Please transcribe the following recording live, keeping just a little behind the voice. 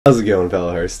How's it going,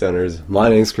 fellow Hearthstoners? My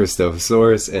name's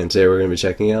Christophosaurus, and today we're going to be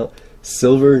checking out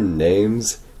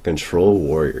SilverName's Control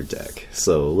Warrior deck.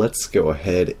 So let's go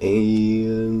ahead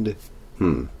and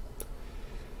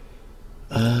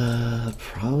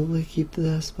probably keep the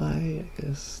Death Spy, I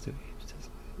guess.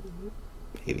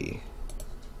 Maybe.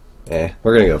 We're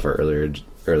gonna go for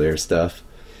earlier stuff.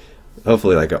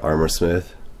 Hopefully like an Armor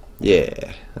Smith.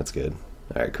 Yeah, that's good.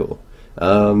 Alright, cool.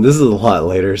 This is a lot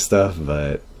later stuff,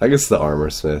 but I guess the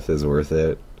Armor Smith is worth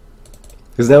it.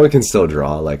 Because now we can still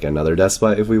draw like another Death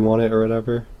Spite if we want it or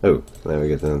whatever. Oh, then we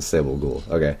get the Unstable Ghoul.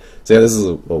 Okay, so yeah, this is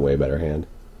a way better hand.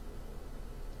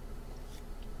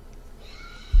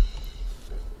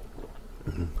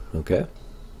 Okay.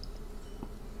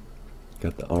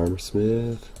 Got the Armor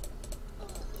Smith.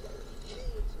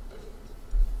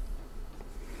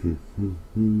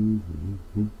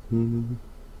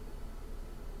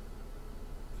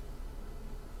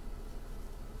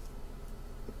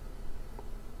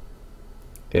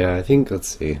 Yeah, I think, let's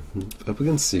see, up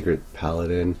against Secret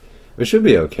Paladin, it should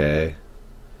be okay.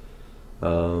 We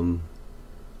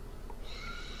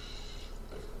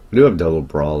do have double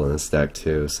Brawl in this deck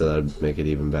too, so that'd make it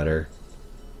even better.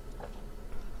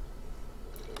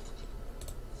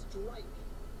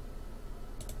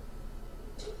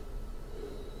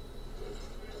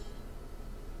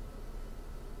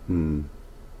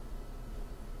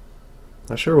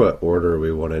 Not sure what order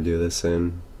we want to do this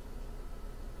in.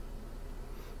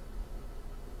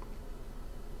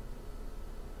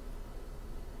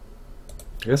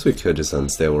 I guess we could just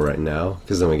Unstable right now,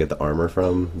 because then we get the armor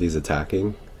from these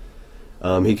attacking.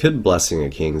 He could Blessing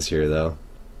of Kings here, though.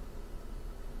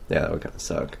 Yeah, that would kind of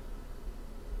suck.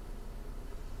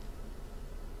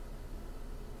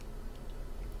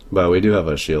 But we do have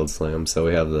a Shield Slam, so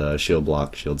we have the Shield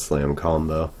Block, Shield Slam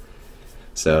combo.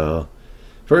 So,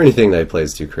 for anything that he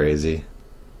plays too crazy,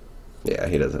 yeah,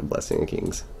 he does have Blessing of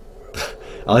Kings.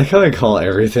 I like how I call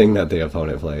everything that the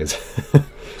opponent plays.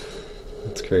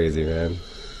 That's crazy, man.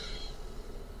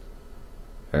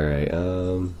 Alright,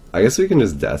 I guess we can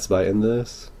just Death Spite in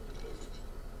this.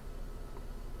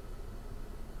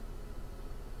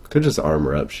 Could just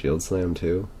armor up Shield Slam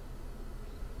too.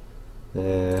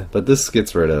 But this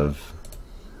gets rid of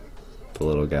the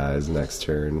little guys next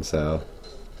turn, so.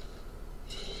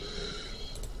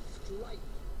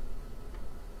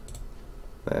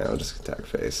 I'll just attack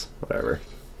face, whatever.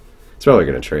 It's probably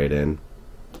gonna trade in.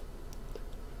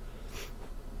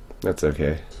 That's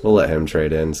okay. We'll let him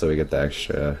trade in so we get the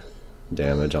extra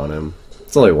damage on him.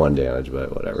 It's only 1 damage,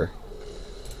 but whatever.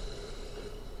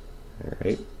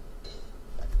 Alright.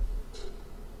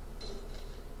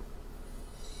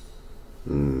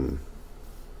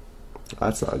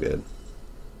 That's not good.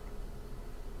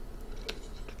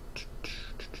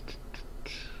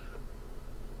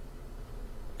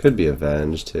 Could be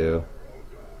Avenged too.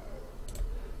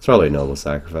 It's probably Noble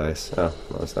Sacrifice. Oh,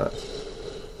 no, it's not.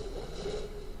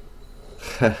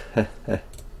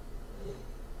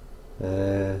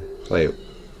 Wait,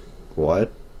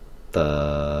 what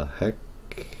the heck?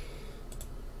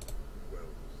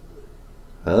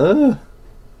 Huh?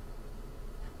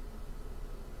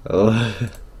 Oh,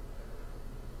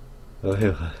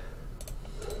 wait,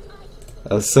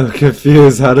 I was so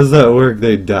confused. How does that work?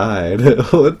 They died.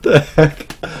 What the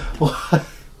heck? What?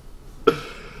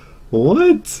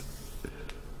 What?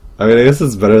 I mean, I guess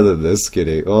it's better than this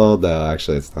getting. Well, no,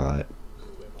 actually, it's not.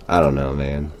 I don't know,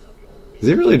 man. Is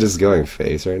he really just going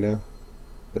face right now?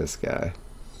 This guy.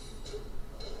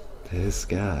 This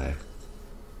guy.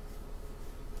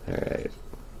 Alright.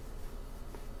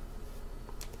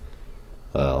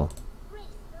 Well.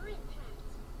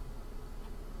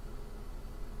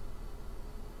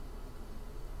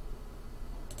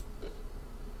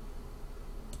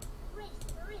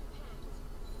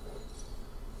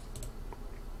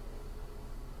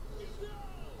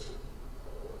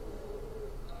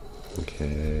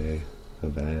 Okay,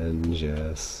 Avenge,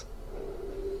 yes.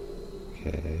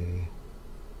 Okay.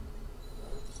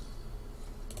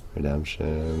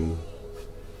 Redemption.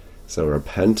 So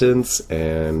Repentance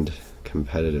and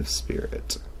Competitive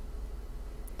Spirit.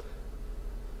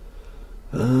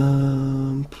 Yeah,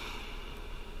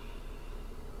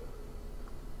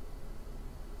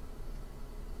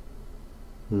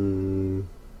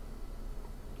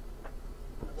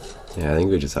 I think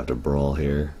we just have to Brawl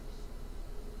here.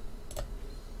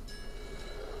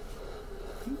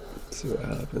 See what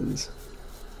happens.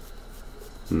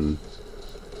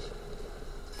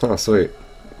 Oh, sweet.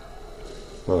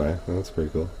 Okay, well, that's pretty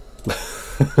cool.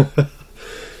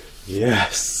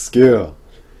 Yes, skill.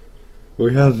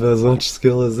 We have as much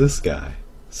skill as this guy.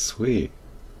 Sweet.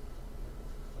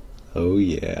 Oh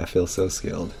yeah, I feel so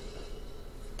skilled.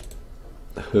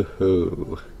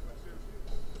 Hoo-hoo.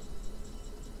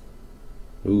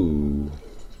 Ooh.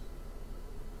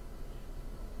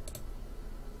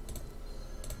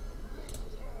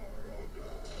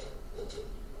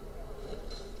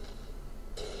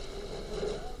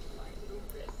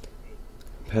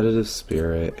 Competitive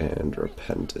spirit and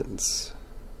repentance.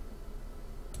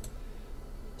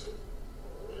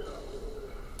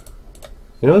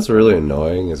 You know what's really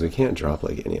annoying is we can't drop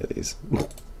like any of these.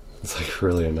 It's like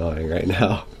really annoying right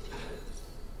now.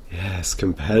 Yes,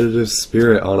 competitive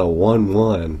spirit on a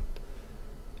 1/1.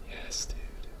 Yes, dude.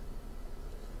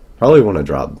 Probably want to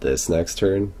drop this next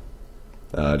turn,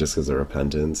 just because of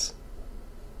repentance.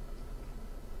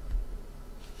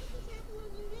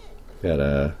 Got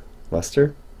a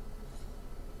Lester.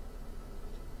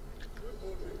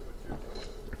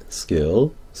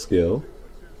 Skill.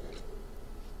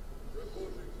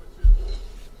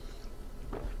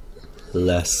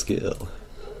 Less skill.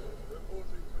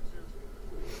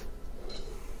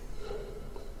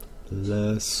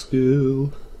 Less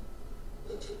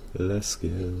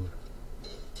skill.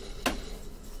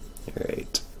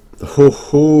 Alright. Ho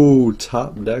ho!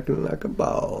 Top decking like a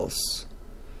boss.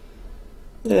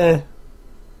 Yeah,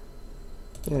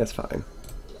 it's fine.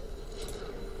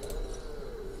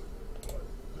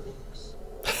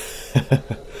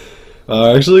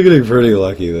 Actually getting pretty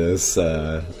lucky this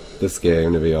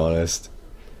game, to be honest.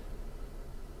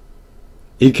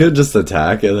 He could just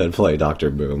attack and then play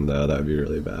Dr. Boom, though. That'd be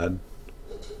really bad.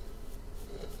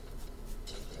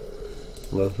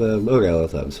 Lothab? Okay,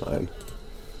 Lothab's fine.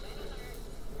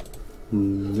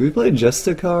 Do we play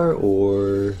Justicar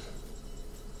or...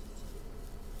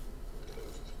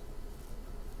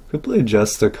 Could play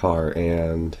Justicar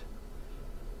and...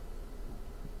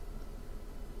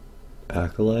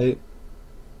 Acolyte?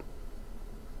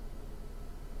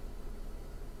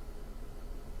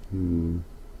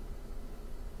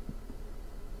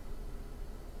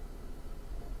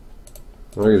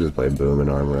 I could just play Boom and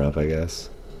armor up, I guess.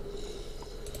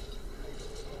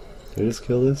 Did I just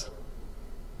kill this?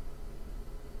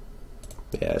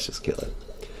 Yeah, let's just kill it.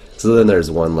 So then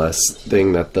there's one less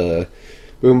thing that the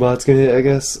Boom bot's gonna hit, I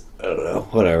guess. I don't know,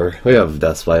 whatever. We have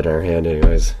Deathblight in our hand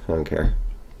anyways, I don't care.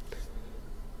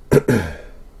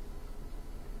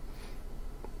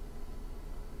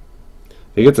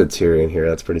 If he gets a Tyrion here,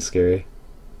 that's pretty scary.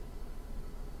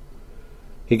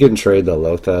 He can trade the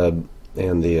Lothab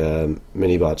and the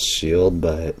mini-bot's shield,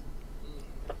 but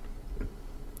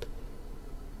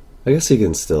I guess he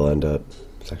can still end up...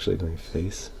 It's actually going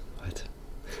face? What?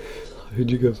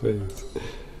 Why'd you go face?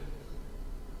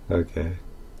 Okay.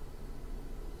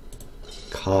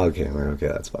 Cog hammer, okay,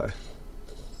 that's fine.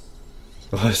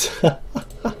 What?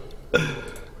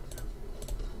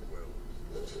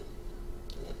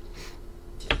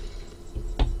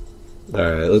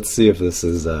 Alright, let's see if this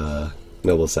is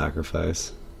Noble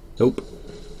Sacrifice. Nope.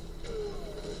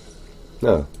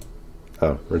 No.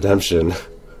 Oh, Redemption.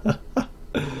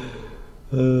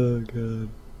 Oh god.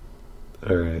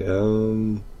 Alright,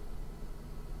 I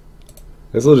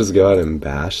guess we'll just go ahead and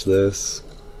bash this.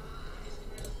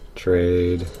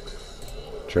 Trade.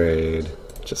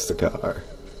 Just a car.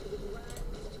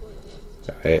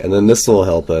 Alright, and then this will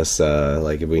help us,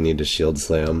 like if we need to shield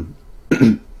slam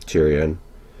Tyrion.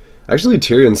 Actually,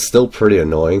 Tyrion's still pretty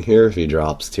annoying here if he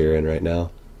drops Tyrion right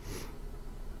now.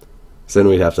 So then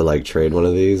we'd have to like trade one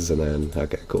of these and then...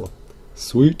 Okay, cool.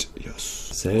 Sweet. Yes.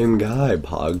 Same guy,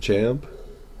 PogChamp.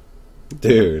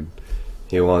 Dude,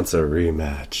 he wants a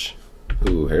rematch.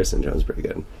 Ooh, Harrison Jones pretty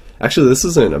good. Actually, this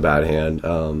isn't a bad hand.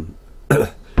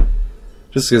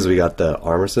 Just because we got the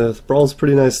Armorsmith. Brawl's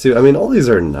pretty nice too. I mean, all these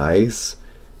are nice.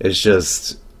 It's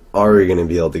just, are we going to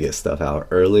be able to get stuff out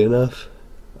early enough?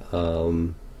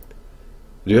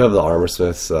 We do have the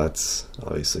Armorsmith, so that's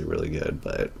obviously really good,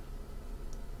 but...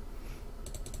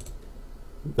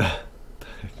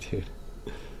 Dude.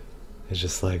 It's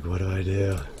just like, what do I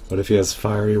do? What if he has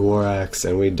Fiery War Axe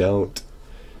and we don't?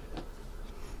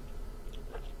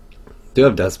 Do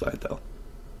have Deathbite though.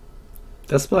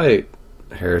 Deathbite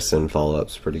Harrison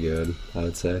follow-up's pretty good, I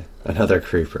would say. Another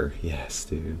creeper. Yes,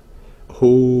 dude.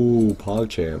 Oh,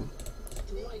 PogChamp.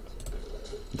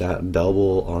 That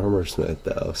double Armorsmith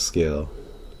though, skill.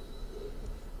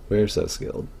 We're so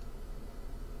skilled.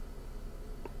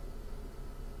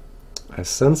 I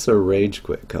sense a rage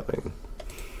quit coming.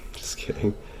 Just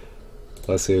kidding.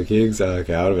 Blessing of Kings?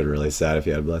 Okay, I would have been really sad if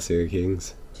you had Blessing of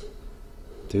Kings.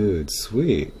 Dude,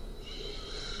 sweet.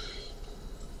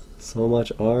 So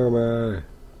much armor.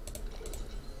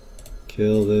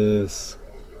 Kill this.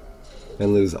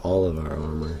 And lose all of our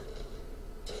armor.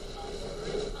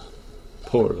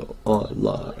 Portal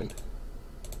online.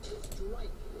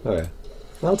 Okay.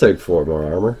 I'll take 4 more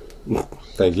armor.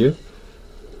 Thank you.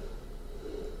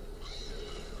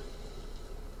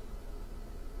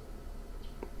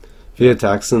 If he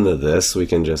attacks into this, we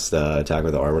can just attack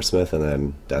with the Armor Smith and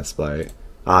then Death's Bite.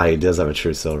 Ah, he does have a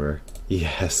true silver.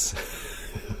 Yes.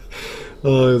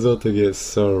 Oh, I was about to get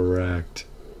so wrecked.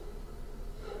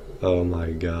 Oh my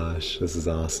gosh, this is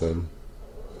awesome.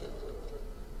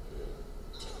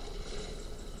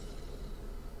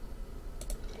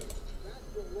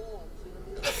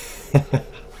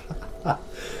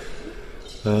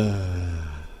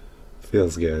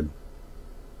 Feels good.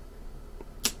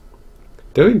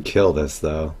 Do we kill this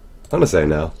though? I'm gonna say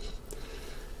no.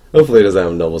 Hopefully it doesn't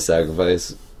have Noble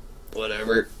Sacrifice.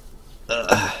 Whatever.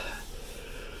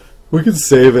 We can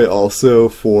save it also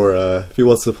for if he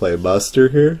wants to play Buster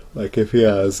here. Like if he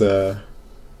has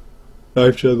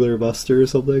Knife Juggler Buster or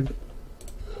something.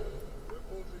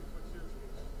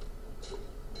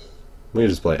 We can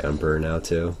just play Emperor now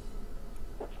too.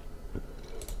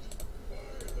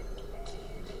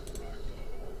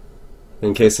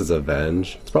 In case it's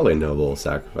Avenge, it's probably Noble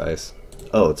Sacrifice.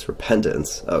 Oh, it's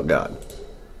Repentance. Oh god.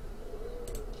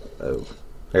 Oh,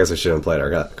 I guess I shouldn't have played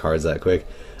our cards that quick.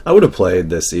 I would have played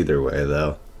this either way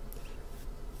though.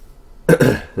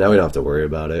 Now we don't have to worry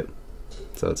about it,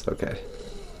 so it's okay.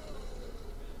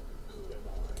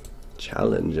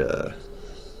 Challenger.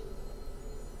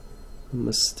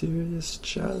 Mysterious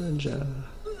Challenger.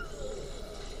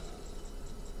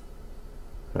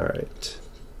 Alright.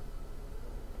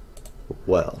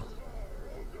 Well,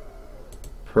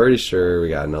 pretty sure we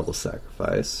got a Noble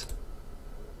Sacrifice.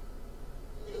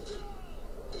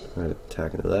 Right,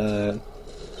 attack into that.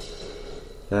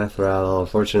 Death Rattle.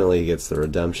 Unfortunately, he gets the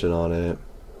redemption on it.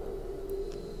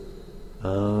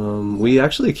 We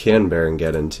actually can Baron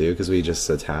Geddon too, because we just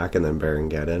attack and then Baron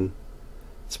Geddon.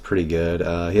 It's pretty good.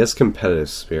 He has Competitive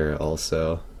Spirit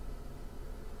also.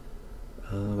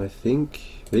 I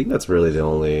think that's really the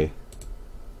only.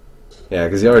 Yeah,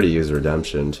 because he already used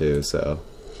Redemption too, so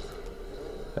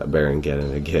Baron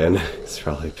Geddon again. He's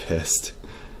probably pissed.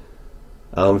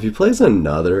 If he plays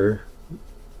another,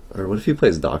 or what if he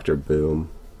plays Dr. Boom?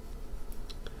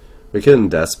 We can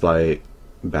Despite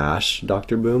bash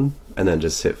Dr. Boom and then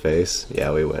just hit face.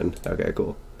 Yeah, we win. Okay,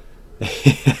 cool.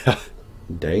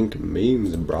 Dank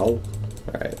memes, bro.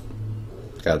 Alright.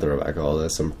 Gotta throw back all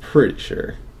this, I'm pretty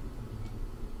sure.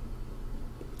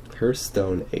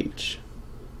 Hearthstone H.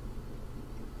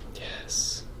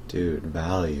 Yes. Dude,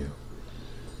 value.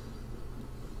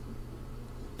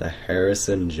 The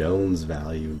Harrison Jones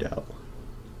value though.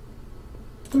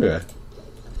 Okay.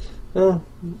 Well,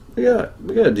 we got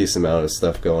a decent amount of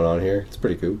stuff going on here. It's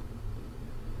pretty cool.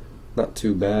 Not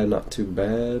too bad, not too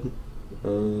bad. I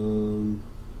wonder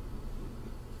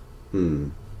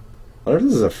if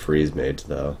this is a freeze mage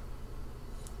though.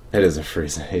 It is a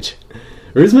freeze mage.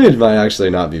 Freeze mage might actually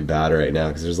not be bad right now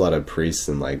because there's a lot of priests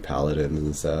and like paladins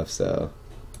and stuff, so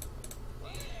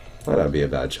might not be a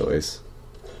bad choice.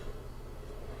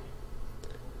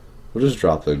 We'll just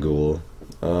drop the ghoul.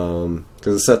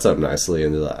 Because it sets up nicely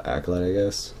into the acolyte, I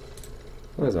guess.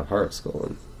 Oh, there's a heart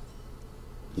skull.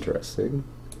 Interesting.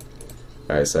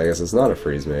 Alright, so I guess it's not a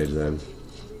freeze mage then.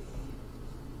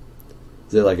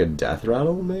 Is it like a death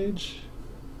rattle mage?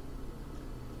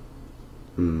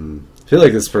 I feel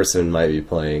like this person might be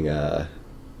playing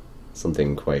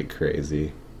something quite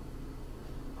crazy.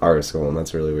 Heart skull,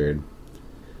 that's really weird.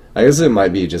 I guess it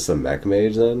might be just a mech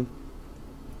mage then.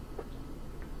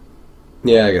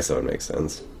 Yeah, I guess that would make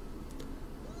sense.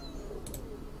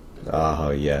 Oh,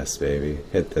 yes, baby.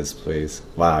 Hit this, please.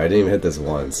 Wow, I didn't even hit this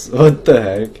once. What the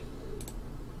heck?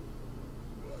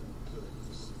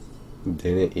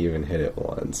 Didn't even hit it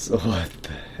once. What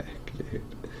the heck, dude?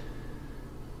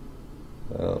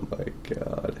 Oh my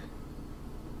god.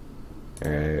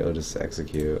 Alright, I'll just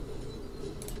execute.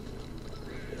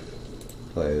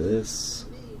 Play this.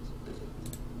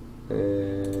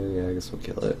 And yeah, I guess we'll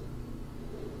kill it.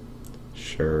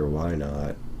 Sure, why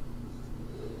not?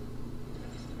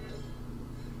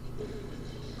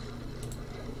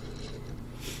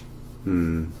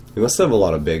 He must have a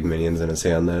lot of big minions in his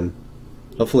hand then.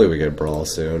 Hopefully we get Brawl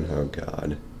soon. Oh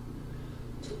god.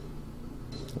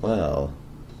 Well.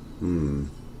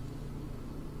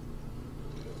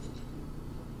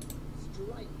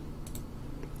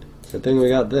 Good thing we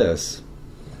got this.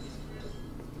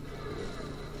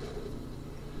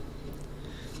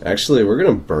 Actually, we're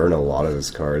gonna burn a lot of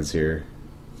his cards here.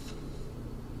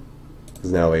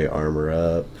 Because now we armor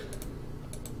up.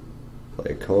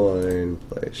 Play coin,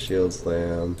 play shield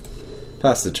slam.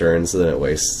 Pass the turn so then it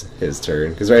wastes his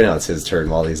turn. Because right now it's his turn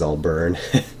while these all burn.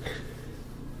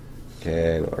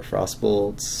 Okay, no more frost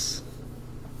bolts.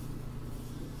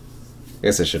 I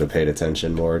guess I should have paid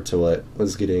attention more to what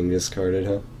was getting discarded,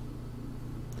 huh?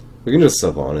 We can just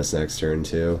Sylvanas next turn,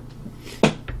 too.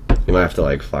 You might have to,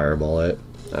 like, fireball it.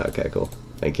 Okay, cool.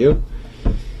 Thank you.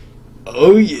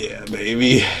 Oh, yeah,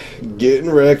 baby. Getting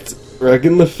wrecked.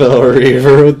 Wrecking the Fel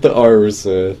Reaver with the Armor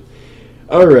Smith.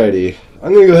 Alrighty.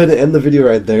 I'm going to go ahead and end the video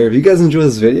right there. If you guys enjoyed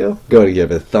this video, go ahead and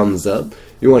give it a thumbs up.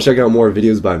 If you want to check out more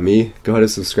videos by me, go ahead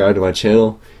and subscribe to my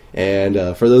channel.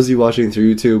 And for those of you watching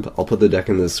through YouTube, I'll put the deck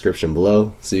in the description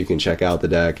below so you can check out the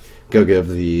deck. Go give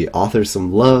the author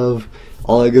some love,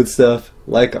 all that good stuff.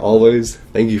 Like always,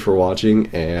 thank you for watching,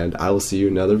 and I will see you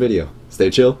in another video. Stay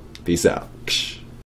chill. Peace out.